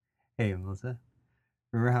Hey, Melissa.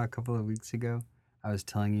 Remember how a couple of weeks ago I was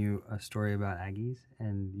telling you a story about Aggies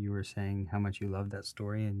and you were saying how much you loved that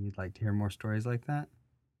story and you'd like to hear more stories like that?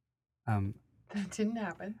 Um, That didn't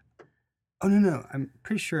happen. oh, no. I'm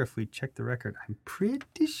pretty sure if we checked the record, I'm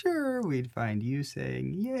pretty sure we'd find you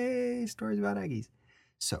saying, yay, stories about Aggies.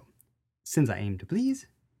 So, since I aim to please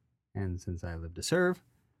and since I live to serve,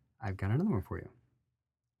 I've got another one for you.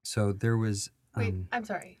 So, there was. Wait, I'm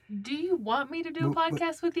sorry. Do you want me to do a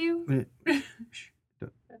podcast with you? Shh,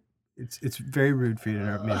 don't- it's very rude for you to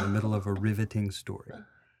interrupt me in the middle of a riveting story.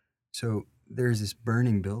 So there's this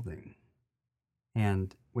burning building,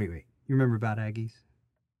 and wait, you remember about Aggies?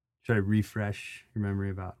 Should I refresh your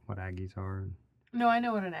memory about what Aggies are? No, I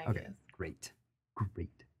know what an Aggie Okay, is. great.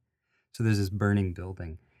 So there's this burning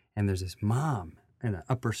building, and there's this mom in the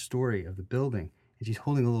upper story of the building, and she's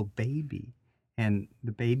holding a little baby, and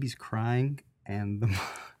the baby's crying, and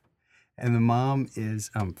the mom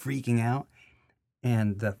is freaking out,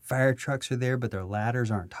 and the fire trucks are there, but their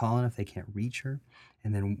ladders aren't tall enough; they can't reach her,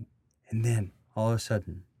 and then all of a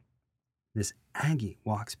sudden, this Aggie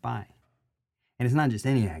walks by. And it's not just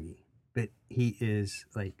any Aggie, but he is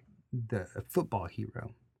like the football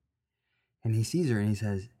hero. And he sees her and he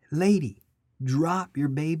says, "Lady, drop your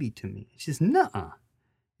baby to me." She says, "Nuh-uh."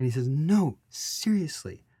 And he says, "No,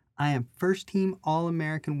 seriously. I am first team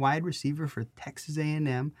All-American wide receiver for Texas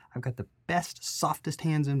A&M. I've got the best, softest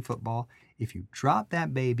hands in football. If you drop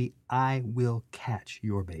that baby, I will catch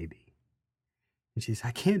your baby." And she says,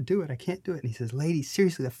 "I can't do it. And he says, "Lady,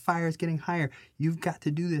 seriously, the fire is getting higher. You've got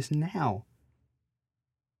to do this now."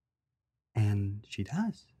 And she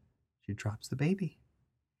does. She drops the baby.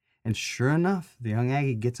 And sure enough, the young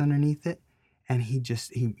Aggie gets underneath it and he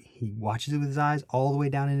watches it with his eyes all the way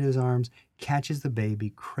down into his arms, catches the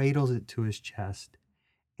baby, cradles it to his chest,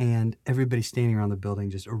 and everybody standing around the building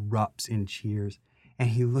just erupts in cheers.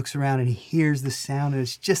 And he looks around and he hears the sound, and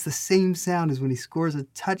it's just the same sound as when he scores a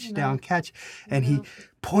touchdown catch. And he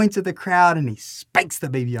points at the crowd and he spikes the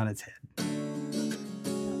baby on its head.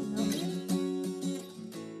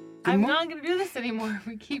 I'm not going to do this anymore.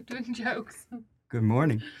 We keep doing jokes. Good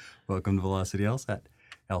morning. Welcome to Velocity LSAT,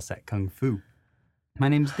 LSAT Kung Fu. My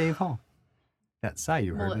name's Dave Hall. That sigh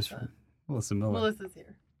you heard was from Melissa Miller. Melissa's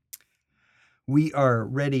here. We are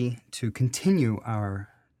ready to continue our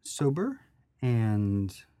sober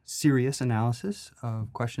and serious analysis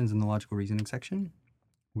of questions in the logical reasoning section.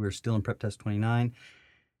 We're still in PrepTest 29,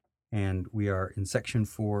 and we are in section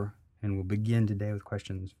 4, and we'll begin today with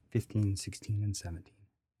questions 15, 16, and 17.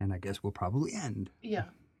 And I guess we'll probably end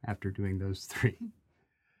after doing those 3.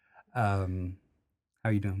 How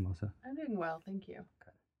are you doing, Melissa? I'm doing well, thank you.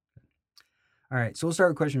 Good. All right, so we'll start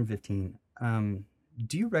with question 15.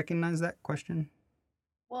 Do you recognize that question?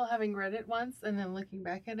 Well, having read it once and then looking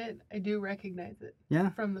back at it, I do recognize it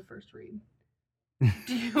from the first read.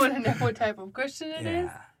 Do you want to know what type of question it is?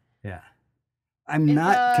 Yeah. I'm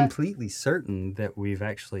not completely certain that we've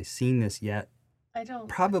actually seen this yet. I don't.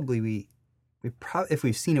 Probably if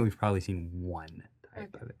we've seen it, we've probably seen one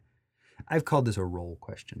type of it. I've called this a role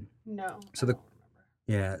question. No, so I don't remember.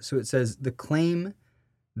 Yeah, so it says the claim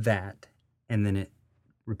that, and then it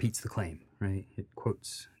repeats the claim, right? It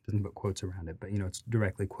doesn't put quotes around it, but it's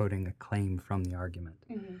directly quoting a claim from the argument.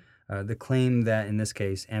 Mm-hmm. The claim that, in this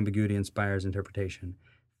case, ambiguity inspires interpretation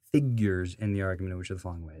figures in the argument in which of the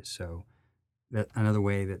following ways. So another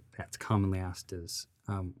way that's commonly asked is,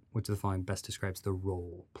 which of the following best describes the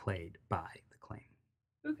role played by the claim?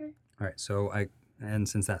 Okay. All right, and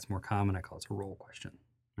since that's more common, I call it a role question,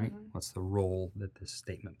 right? Mm-hmm. What's the role that this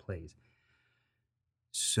statement plays?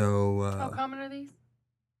 So... how common are these?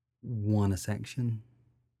 1 a section,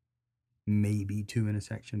 maybe 2 in a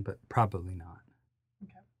section, but probably not.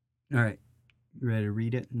 Okay. All right, you ready to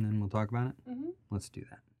read it and then we'll talk about it? Mm-hmm. Let's do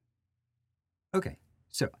that. Okay,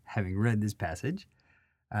 so having read this passage,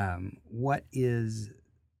 what is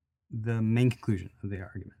the main conclusion of the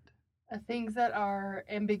argument? Things that are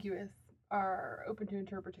ambiguous are open to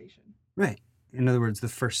interpretation. Right. In other words, the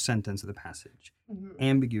first sentence of the passage. Mm-hmm.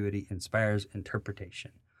 Ambiguity inspires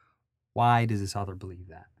interpretation. Why does this author believe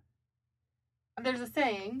that? There's a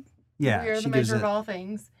saying, we are the measure of all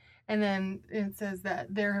things, and then it says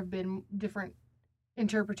that there have been different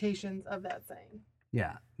interpretations of that saying.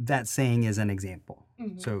 Yeah, that saying is an example.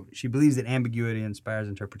 Mm-hmm. So she believes that ambiguity inspires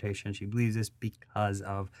interpretation. She believes this because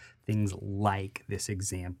of things like this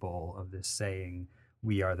example of this saying,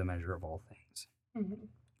 we are the measure of all things. Mm-hmm.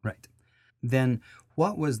 Right. Then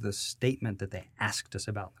what was the statement that they asked us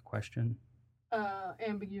about in the question?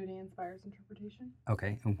 Ambiguity inspires interpretation.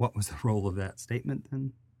 Okay, and what was the role of that statement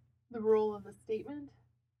then? The role of the statement?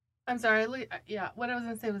 I'm sorry, what I was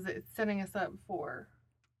going to say was it's setting us up for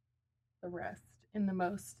the rest in the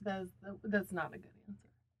most, that's not a good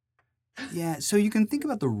answer. Yeah, so you can think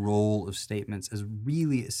about the role of statements as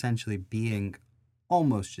really essentially being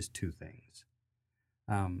almost just two things.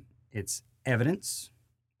 It's evidence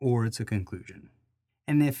or it's a conclusion.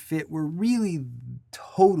 And if it were really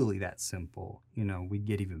totally that simple, we'd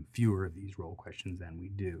get even fewer of these role questions than we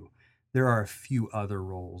do. There are a few other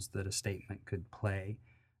roles that a statement could play.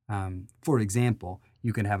 For example,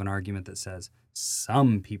 you can have an argument that says,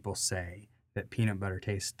 some people say that peanut butter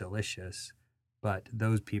tastes delicious, but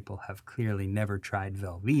those people have clearly never tried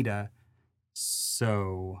Velveeta,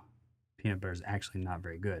 so peanut butter is actually not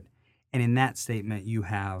very good. And in that statement, you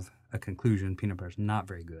have a conclusion, peanut butter is not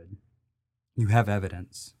very good. You have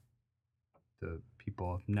evidence. The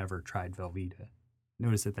people have never tried Velveeta.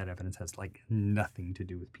 Notice that evidence has nothing to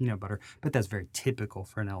do with peanut butter, but that's very typical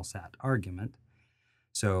for an LSAT argument.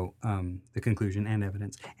 So the conclusion and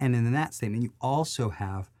evidence. And in that statement, you also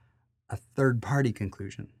have a third-party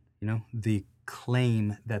conclusion, the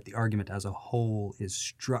claim that the argument as a whole is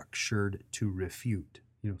structured to refute.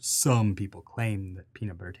 Some people claim that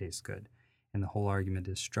peanut butter tastes good, and the whole argument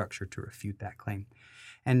is structured to refute that claim.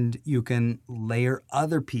 And you can layer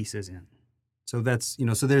other pieces in. So that's,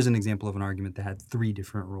 so there's an example of an argument that had three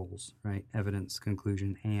different roles, right? Evidence,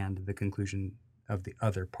 conclusion, and the conclusion of the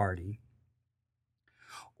other party.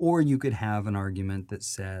 Or you could have an argument that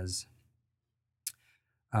says,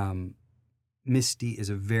 Misty is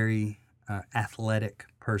a very athletic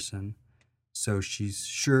person, so she's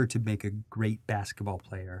sure to make a great basketball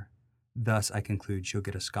player. Thus, I conclude she'll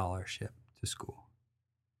get a scholarship to school.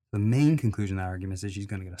 The main conclusion of that argument is that she's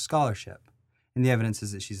going to get a scholarship. And the evidence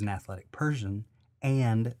is that she's an athletic person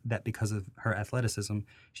and that because of her athleticism,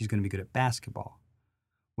 she's going to be good at basketball.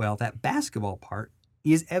 Well, that basketball part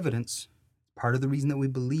is evidence, part of the reason that we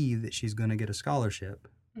believe that she's going to get a scholarship.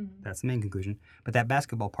 Mm-hmm. That's the main conclusion. But that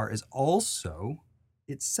basketball part is also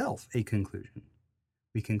itself a conclusion.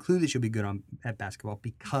 We conclude that she'll be good at basketball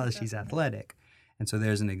because she's athletic. And so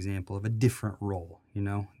there's an example of a different role,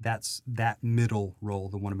 That's that middle role,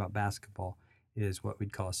 the one about basketball, is what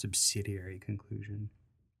we'd call a subsidiary conclusion.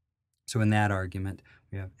 So in that argument,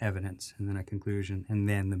 we have evidence and then a conclusion and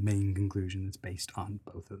then the main conclusion that's based on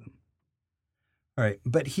both of them. All right,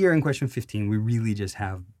 but here in question 15, we really just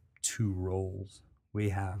have two roles. We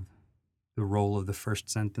have the role of the first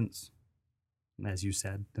sentence, as you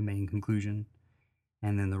said, the main conclusion,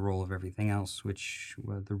 and then the role of everything else, which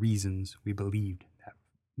were the reasons we believed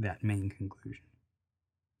that main conclusion.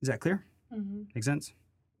 Is that clear? Mm-hmm. Make sense?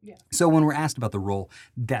 Yeah. So when we're asked about the role,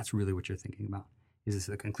 that's really what you're thinking about. Is this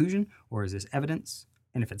the conclusion or is this evidence?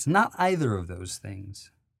 And if it's not either of those things,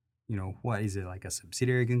 what is it, like a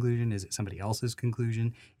subsidiary conclusion? Is it somebody else's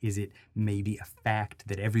conclusion? Is it maybe a fact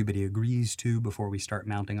that everybody agrees to before we start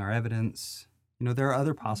mounting our evidence? There are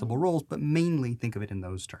other possible roles, but mainly think of it in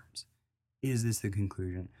those terms. Is this the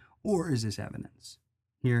conclusion or is this evidence?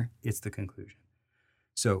 Here, it's the conclusion.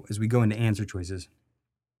 So as we go into answer choices,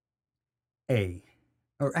 A,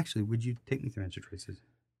 or actually, would you take me through answer choices?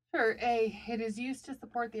 Sure. A, it is used to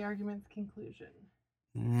support the argument's conclusion.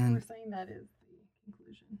 And we're saying that is the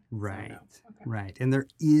conclusion. Right, so no. Okay. Right. And there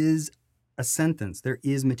is a sentence, there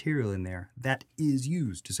is material in there that is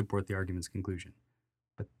used to support the argument's conclusion.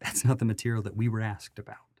 But that's not the material that we were asked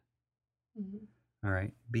about. Mm-hmm. All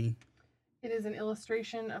right, B. It is an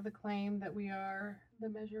illustration of the claim that we are the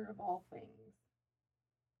measure of all things.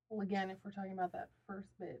 Well, again, if we're talking about that first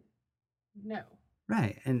bit, no.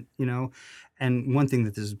 Right. And, and one thing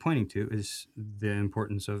that this is pointing to is the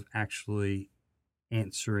importance of actually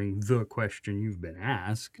answering the question you've been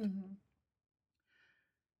asked. Mm-hmm.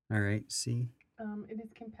 All right, C. It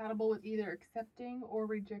is compatible with either accepting or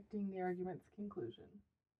rejecting the argument's conclusion.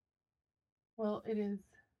 Well, it is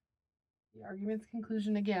the argument's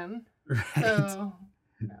conclusion again. Right. So,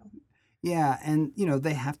 no. Yeah, and,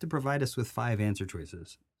 they have to provide us with 5 answer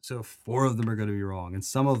choices. So 4 of them are going to be wrong. And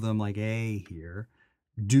some of them, like A here,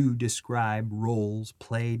 do describe roles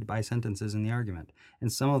played by sentences in the argument.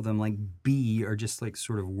 And some of them, like B, are just like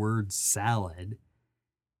sort of word salad.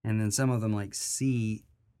 And then some of them, like C,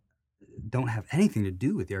 don't have anything to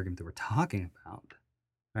do with the argument that we're talking about.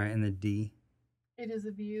 All right, and then D. It is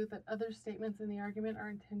a view that other statements in the argument are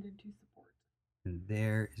intended to support. And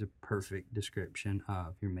there is a perfect description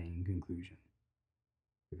of your main conclusion.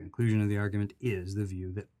 The conclusion of the argument is the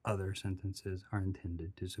view that other sentences are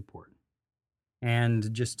intended to support.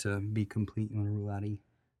 And just to be complete, you want to rule out E?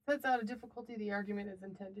 Sets out a difficulty the argument is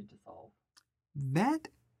intended to solve. That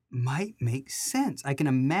might make sense. I can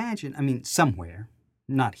imagine, somewhere,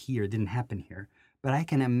 not here, it didn't happen here, but I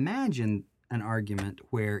can imagine an argument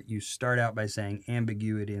where you start out by saying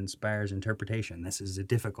ambiguity inspires interpretation. This is a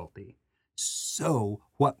difficulty. so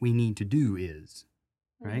what we need to do is,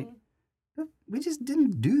 right? Mhm. But we just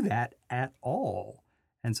didn't do that at all.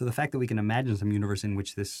 And so the fact that we can imagine some universe in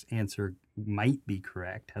which this answer might be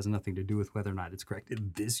correct has nothing to do with whether or not it's correct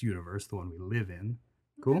in this universe, the one we live in.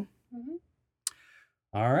 Okay. Cool? Mhm.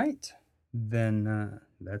 All right. Then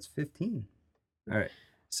that's 15. All right.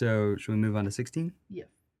 So should we move on to 16? Yes.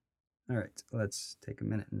 All right. Let's take a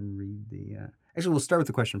minute and read the. Actually, we'll start with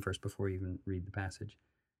the question first before we even read the passage.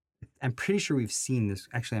 I'm pretty sure we've seen this.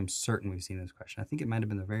 Actually, I'm certain we've seen this question. I think it might have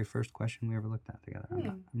been the very first question we ever looked at together.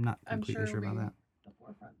 I'm not I'm completely sure sure it'll about be that. the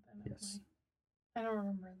forefront then. Yes. I don't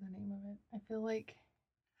remember the name of it. I feel like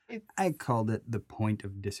it's. I called it the point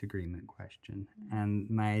of disagreement question. And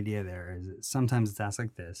my idea there is that sometimes it's asked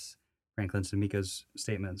like this. Franklin Tamika's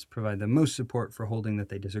statements provide the most support for holding that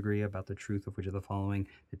they disagree about the truth of which of the following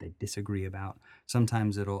that they disagree about.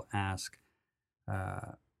 Sometimes it'll ask,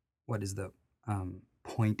 what is the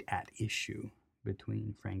point at issue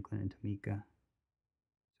between Franklin and Tamika?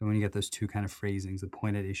 So when you get those two kind of phrasings, the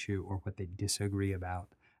point at issue or what they disagree about,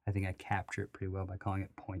 I think I capture it pretty well by calling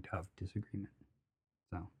it point of disagreement.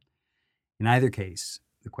 So in either case,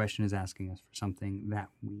 the question is asking us for something that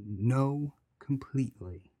we know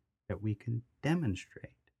completely, that we can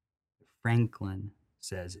demonstrate. Franklin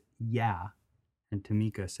says, yeah, and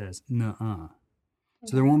Tamika says, nuh-uh.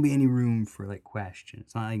 So there won't be any room for like question.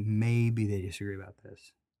 It's not like maybe they disagree about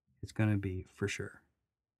this. It's going to be for sure.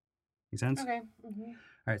 Make sense? Okay. All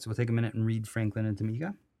right, so we'll take a minute and read Franklin and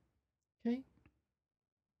Tamika. Okay.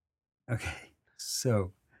 Okay,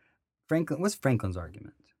 so what's Franklin's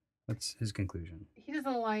argument? What's his conclusion? He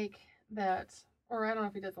doesn't like that, or I don't know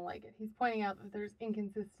if he doesn't like it. He's pointing out that there's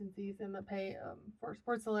inconsistencies in the pay for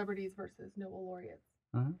sports celebrities versus Nobel laureates.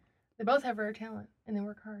 Uh-huh. They both have rare talent and they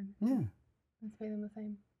work hard. Yeah. Let's pay them the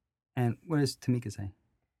same. And what does Tamika say?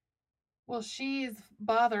 Well, she's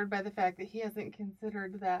bothered by the fact that he hasn't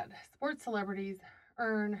considered that sports celebrities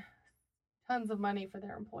earn tons of money for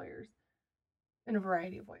their employers in a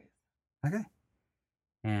variety of ways. Okay.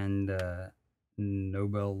 And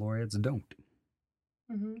Nobel laureates don't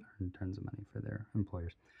earn tons of money for their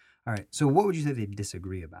employers. All right. So what would you say they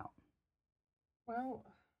disagree about? Well,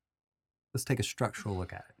 let's take a structural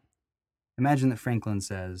look at it. Imagine that Franklin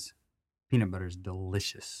says peanut butter is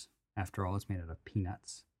delicious. After all, it's made out of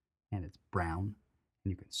peanuts and it's brown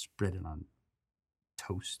and you can spread it on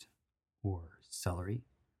toast or celery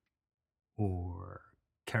or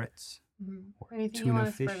carrots or anything you tuna want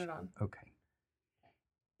to fish. spread it on. Okay.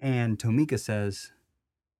 And Tomika says,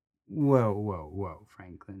 whoa,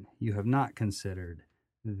 Franklin, you have not considered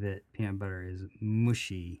that peanut butter is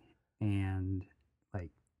mushy and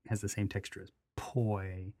like has the same texture as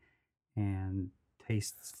poi and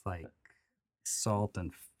tastes like salt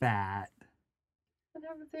and fat. Does it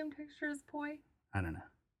have the same texture as poi? I don't know.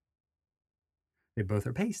 They both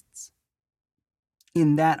are pastes.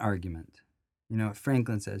 In that argument, you know,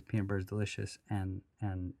 Franklin says peanut butter is delicious and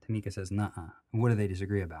Tamika says nuh-uh. What do they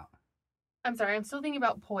disagree about? I'm sorry, I'm still thinking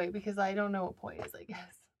about poi because I don't know what poi is, I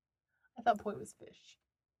guess. I thought poi was fish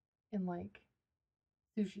in like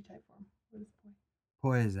sushi type form. What is poi?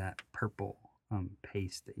 Poi is that purple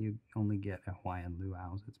paste that you only get at Hawaiian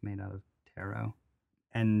luau's. It's made out of taro.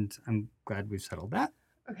 And I'm glad we've settled that.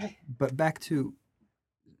 Okay. But back to,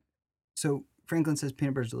 so Franklin says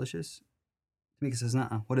peanut butter is delicious. Tamika says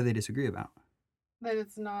nuh-uh. What do they disagree about? That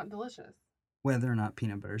it's not delicious. Whether or not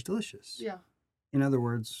peanut butter is delicious. Yeah. In other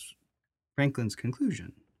words, Franklin's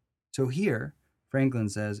conclusion. So here, Franklin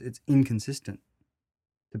says it's inconsistent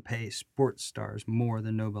to pay sports stars more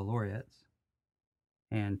than Nobel laureates.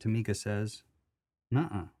 And Tamika says,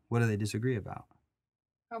 nuh-uh. What do they disagree about?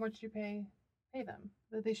 How much you pay them?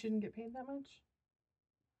 That they shouldn't get paid that much?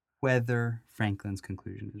 Whether Franklin's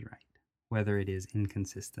conclusion is right. Whether it is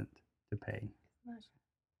inconsistent to pay.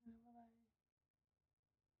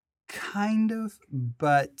 Kind of,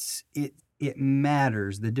 but it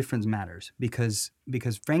matters. The difference matters because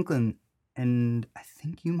Franklin, and I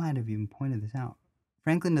think you might have even pointed this out,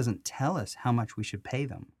 Franklin doesn't tell us how much we should pay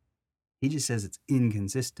them. He just says it's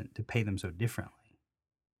inconsistent to pay them so differently.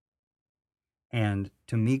 And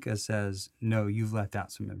Tamika says, no, you've left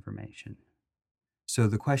out some information. So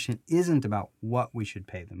the question isn't about what we should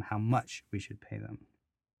pay them, how much we should pay them.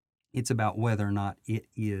 It's about whether or not it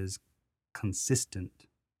is consistent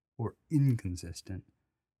or inconsistent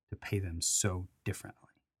to pay them so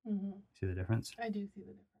differently. See the difference? I do see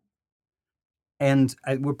the difference.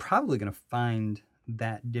 And we're probably going to find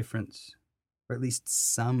that difference, or at least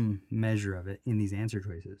some measure of it, in these answer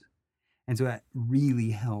choices. And so that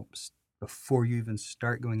really helps before you even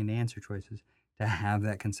start going into answer choices to have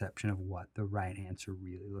that conception of what the right answer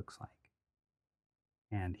really looks like.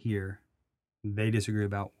 And here, They disagree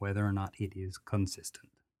about whether or not it is consistent.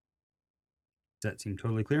 Does that seem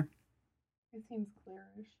totally clear? It seems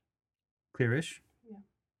clearish. Clearish? Yeah.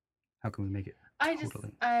 How can we make it I just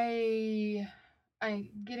totally? I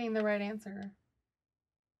getting the right answer.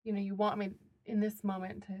 You want me in this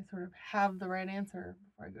moment to sort of have the right answer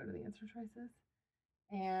before I go to the answer choices.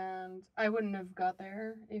 And I wouldn't have got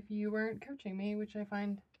there if you weren't coaching me, which I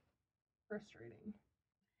find frustrating.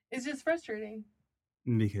 It's just frustrating.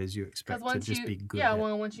 Because you Because expect to once just you, be good yeah, at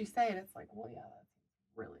well, once you say it, it's like, well, yeah, that's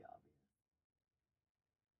really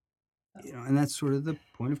obvious. So, and that's sort of the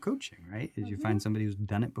point of coaching, right? Is you mm-hmm. find somebody who's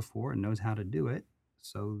done it before and knows how to do it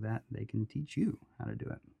so that they can teach you how to do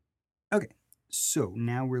it. Okay, so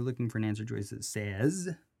now we're looking for an answer choice that says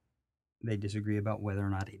they disagree about whether or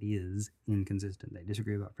not it is inconsistent. They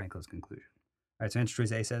disagree about Franklin's conclusion. All right, so answer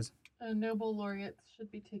choice A says, Nobel laureates should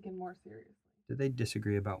be taken more seriously. do they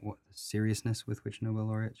disagree about what the seriousness with which Nobel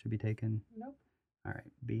laureates should be taken? Nope. All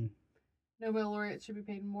right, B. Nobel laureates should be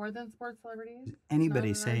paid more than sports celebrities. Is anybody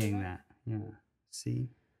Not an saying argument. that? Yeah. C.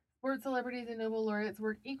 Sports celebrities and Nobel laureates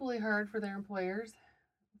work equally hard for their employers.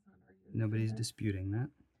 Nobody's disputing that.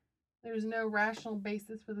 There's no rational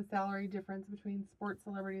basis for the salary difference between sports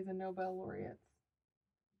celebrities and Nobel laureates.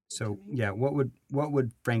 So yeah, what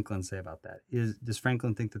would Franklin say about that? Does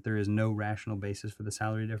Franklin think that there is no rational basis for the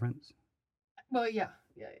salary difference? Well, yeah.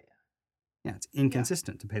 Yeah, it's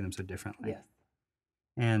inconsistent to pay them so differently. Yes.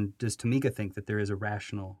 And does Tamika think that there is a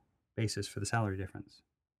rational basis for the salary difference?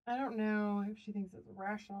 I don't know if she thinks it's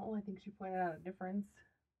rational. I think she pointed out a difference,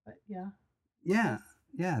 but yeah. Yeah,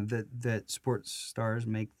 yeah. That sports stars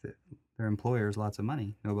make their employers lots of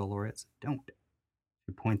money. Nobel laureates don't.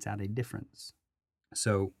 She points out a difference.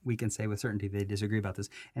 So we can say with certainty they disagree about this.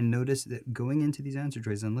 And notice that going into these answer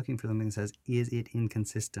choices and looking for something that says, is it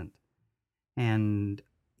inconsistent? And,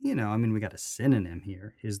 we got a synonym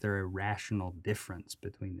here. Is there a rational difference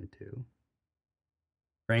between the two?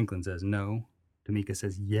 Franklin says no. Tamika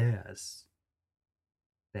says yes.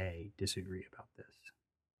 They disagree about this.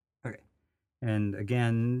 Okay. And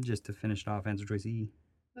again, just to finish off answer choice E.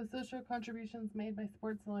 The social contributions made by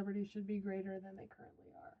sports celebrities should be greater than they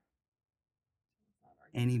currently are.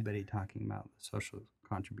 Anybody talking about the social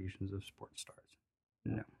contributions of sports stars?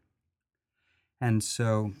 No. And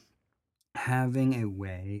so having a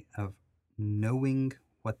way of knowing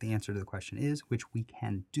what the answer to the question is, which we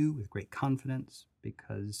can do with great confidence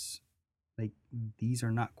because these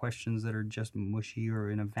are not questions that are just mushy or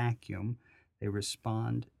in a vacuum. They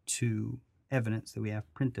respond to evidence that we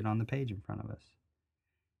have printed on the page in front of us.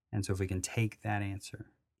 And so if we can take that answer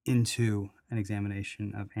into an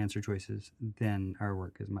examination of answer choices, then our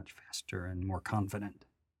work is much faster and more confident.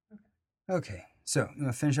 Okay, so you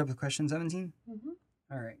want to finish up with question 17? Mm-hmm.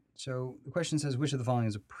 All right, so the question says, which of the following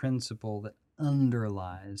is a principle that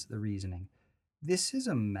underlies the reasoning? This is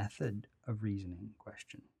a method of reasoning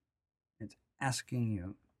question. It's asking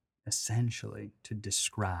you essentially to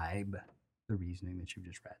describe the reasoning that you've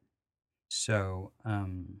just read. So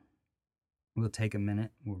we'll take a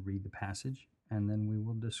minute, we'll read the passage, and then we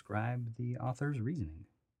will describe the author's reasoning.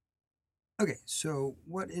 Okay, so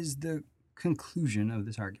what is the conclusion of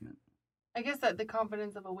this argument? I guess that the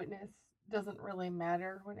confidence of a witness doesn't really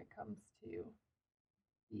matter when it comes to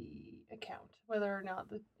the account, whether or not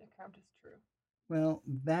the account is true. Well,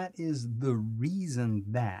 that is the reason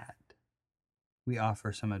that we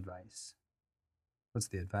offer some advice. What's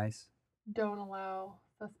the advice? Don't allow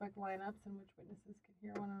suspect lineups in which witnesses can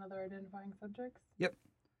hear one another identifying subjects. Yep.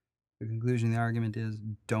 The conclusion of the argument is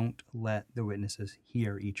don't let the witnesses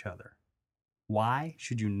hear each other. Why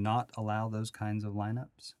should you not allow those kinds of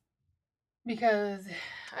lineups? Because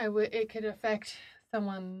it could affect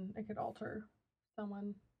someone, it could alter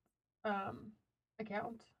someone's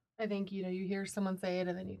account. I think, you hear someone say it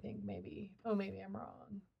and then you think maybe I'm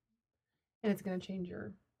wrong. And it's going to change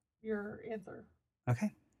your answer.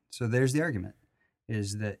 Okay. So there's the argument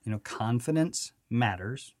is that, confidence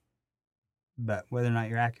matters, but whether or not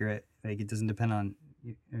you're accurate, it doesn't depend on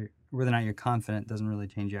whether or not you're confident doesn't really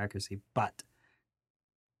change your accuracy. But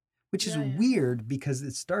which is weird because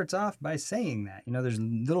it starts off by saying that, there's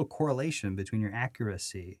little correlation between your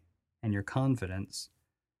accuracy and your confidence.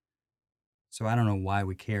 So I don't know why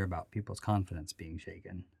we care about people's confidence being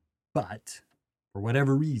shaken, but for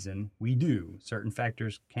whatever reason, we do. Certain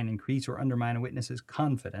factors can increase or undermine a witness's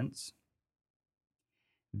confidence.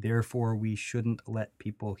 Therefore, we shouldn't let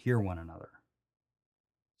people hear one another.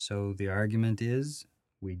 So the argument is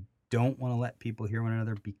we don't want to let people hear one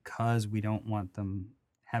another because we don't want them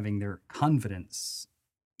having their confidence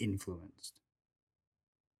influenced.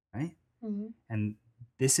 Right? Mm-hmm. And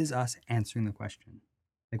this is us answering the question.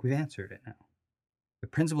 Like we've answered it now. The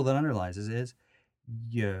principle that underlies it is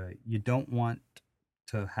you don't want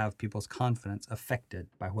to have people's confidence affected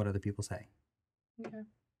by what other people say, Okay.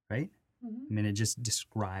 right? Mm-hmm. I mean, it just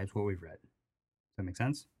describes what we've read. Does that make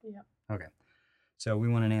sense? Yeah. Okay. So we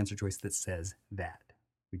want an answer choice that says that.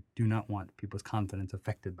 We do not want people's confidence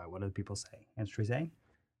affected by what other people say. Answer choice A?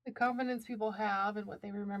 The confidence people have and what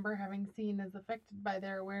they remember having seen is affected by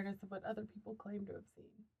their awareness of what other people claim to have seen.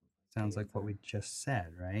 Sounds like what we just said,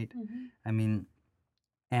 right? Mm-hmm. I mean,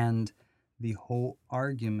 and the whole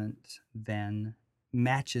argument then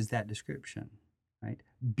matches that description, right?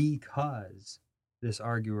 Because this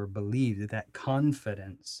arguer believed that that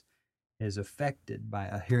confidence is affected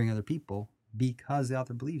by hearing other people, because the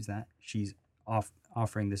author believes that, she's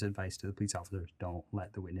offering this advice to the police officers: don't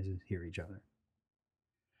let the witnesses hear each other.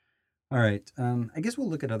 All right. I guess we'll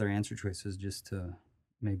look at other answer choices just to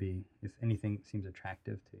maybe, if anything seems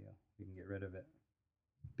attractive to you, we can get rid of it.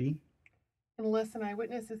 B? Unless an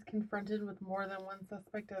eyewitness is confronted with more than one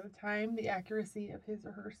suspect at a time, the accuracy of his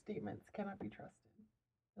or her statements cannot be trusted.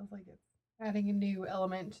 Feels like it's adding a new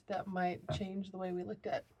element that might change the way we looked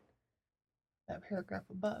at that paragraph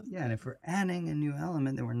above. Yeah, and if we're adding a new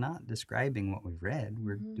element, then we're not describing what we've read.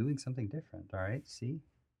 We're Mhm. doing something different. All right, see?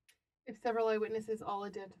 If several eyewitnesses all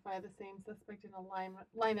identify the same suspect in a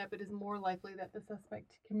lineup, it is more likely that the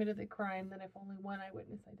suspect committed the crime than if only one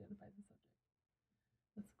eyewitness identified the subject.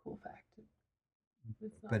 That's a cool fact.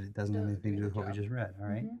 But it doesn't have anything to do with what we job. just read. All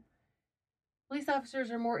right? Mhm. Police officers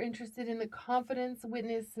are more interested in the confidence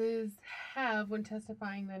witnesses have when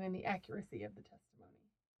testifying than in the accuracy of the testimony.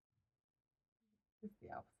 It's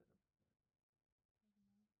the opposite.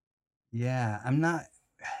 Yeah, I'm not.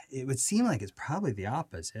 It would seem like it's probably the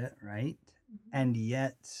opposite, right? Mm-hmm. And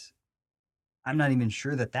yet, I'm not even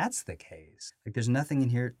sure that that's the case. Like, there's nothing in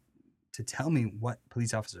here to tell me what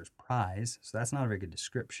police officers prize, so that's not a very good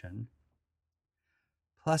description.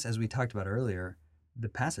 Plus, as we talked about earlier, the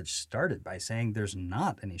passage started by saying there's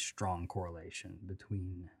not any strong correlation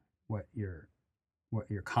between what your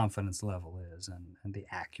confidence level is and the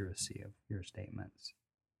accuracy of your statements.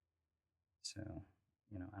 So,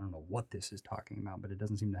 I don't know what this is talking about, but it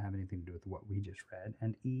doesn't seem to have anything to do with what we just read.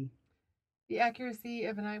 And E? The accuracy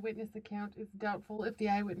of an eyewitness account is doubtful if the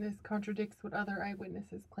eyewitness contradicts what other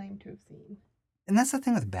eyewitnesses claim to have seen. And that's the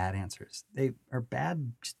thing with bad answers. They are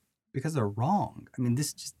bad just because they're wrong. I mean,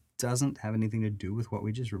 this just doesn't have anything to do with what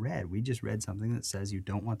we just read. We just read something that says you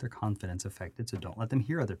don't want their confidence affected, so don't let them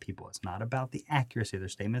hear other people. It's not about the accuracy of their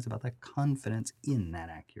statement, it's about the confidence in that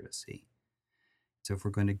accuracy. So if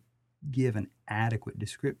we're going to give an adequate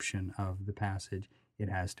description of the passage, it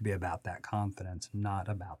has to be about that confidence, not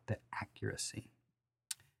about the accuracy.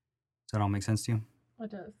 Does that all make sense to you? It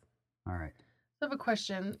does. All right. So I have a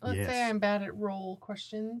question. Let's say Yes. I'm bad at role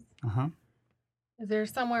questions. Uh-huh. Is there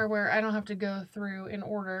somewhere where I don't have to go through in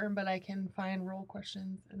order, but I can find role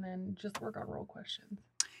questions and then just work on role questions?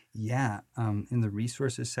 Yeah. In the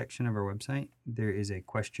resources section of our website, there is a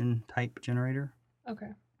question type generator,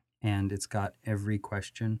 Okay. and it's got every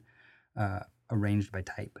question arranged by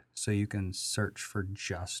type. So you can search for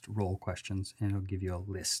just role questions, and it'll give you a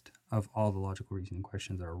list of all the logical reasoning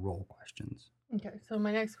questions that are role questions. Okay. So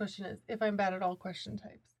my next question is, if I'm bad at all question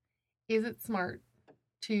types, is it smart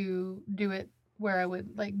to do it where I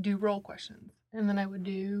would like do role questions and then I would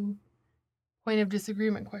do point of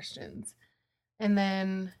disagreement questions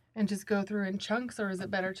and just go through in chunks, or is it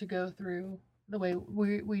better to go through the way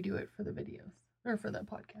we do it for the videos or for the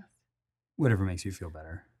podcast? Whatever makes you feel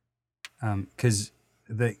better. Because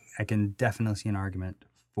I can definitely see an argument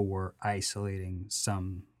for isolating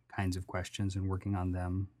some kinds of questions and working on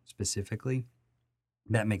them specifically.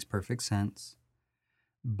 That makes perfect sense.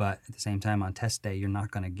 But at the same time, on test day, you're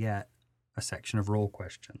not going to get a section of role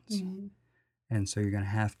questions. Mm-hmm. And so you're going to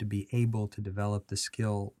have to be able to develop the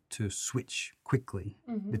skill to switch quickly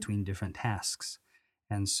between different tasks.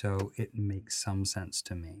 And so it makes some sense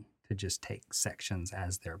to me to just take sections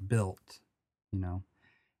as they're built,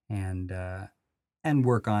 and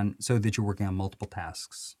work on, so that you're working on multiple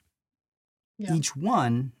tasks. Yeah. Each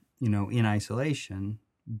one, in isolation,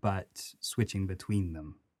 but switching between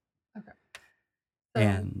them. Okay. So,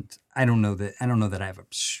 And I don't know that I have a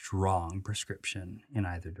strong prescription in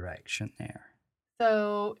either direction there.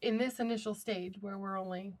 So in this initial stage where we're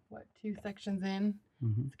only 2 sections in,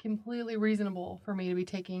 it's completely reasonable for me to be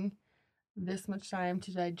taking this much time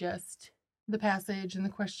to digest the passage and the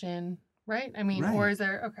question, right? I mean, or Right. is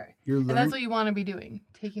there okay? And And that's what you want to be doing,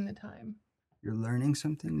 taking the time. You're learning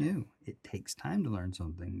something new. It takes time to learn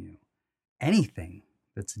something new. Anything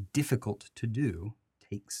that's difficult to do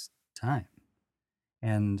takes time.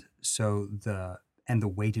 And so the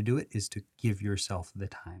way to do it is to give yourself the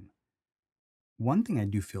time. one thing I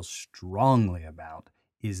do feel strongly about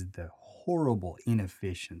is the horrible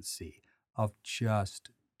inefficiency of just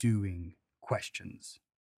doing questions,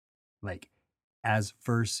 like as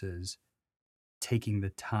versus taking the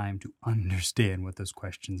time to understand what those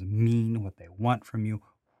questions mean, what they want from you,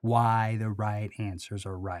 why the right answers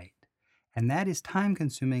are right. And that is time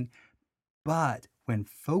consuming, but when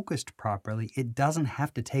focused properly, it doesn't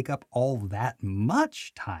have to take up all that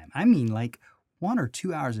much time. I mean, like 1 or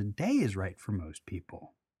 2 hours a day is right for most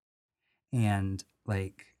people. And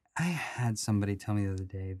like, I had somebody tell me the other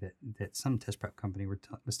day that some test prep company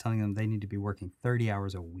was telling them they need to be working 30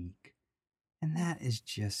 hours a week. And that is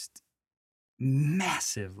just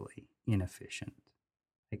massively inefficient.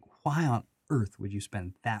 Like, why on earth would you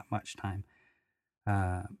spend that much time?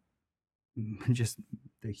 Uh, just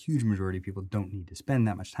the huge majority of people don't need to spend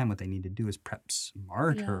that much time. What they need to do is prep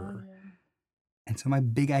smarter. Yeah. And so, my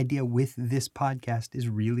big idea with this podcast is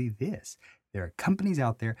really this. There are companies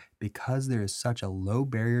out there, because there is such a low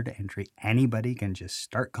barrier to entry, anybody can just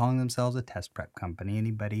start calling themselves a test prep company.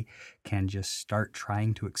 Anybody can just start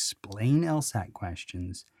trying to explain LSAT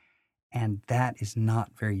questions. And that is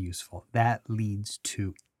not very useful. That leads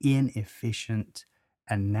to inefficient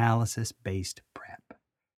analysis based prep.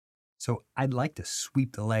 So I'd like to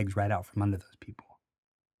sweep the legs right out from under those people.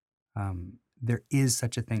 There is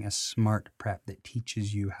such a thing as smart prep that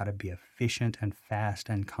teaches you how to be efficient and fast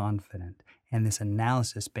and confident. And this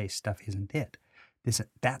analysis based stuff isn't it.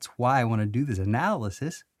 That's why I want to do this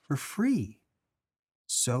analysis for free,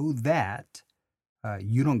 so that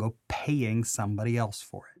you don't go paying somebody else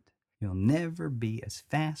for it. You'll never be as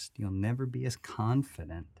fast, you'll never be as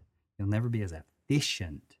confident, you'll never be as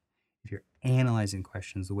efficient if you're analyzing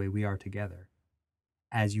questions the way we are together,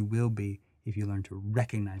 as you will be if you learn to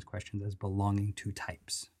recognize questions as belonging to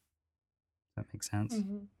types. Does that make sense?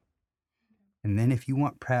 Mm-hmm. And then if you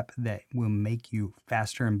want prep that will make you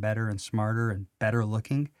faster and better and smarter and better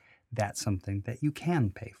looking, that's something that you can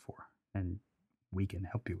pay for. And we can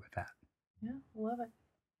help you with that. Yeah, love it.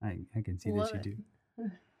 I can see Love that you it. do.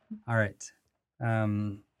 All right.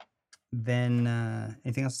 Then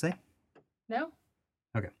anything else to say? No?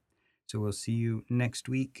 Okay. So we'll see you next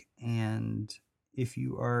week. And if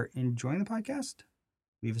you are enjoying the podcast,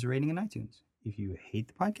 leave us a rating in iTunes. If you hate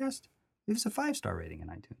the podcast, leave us a 5-star rating in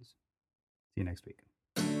iTunes. See you next week.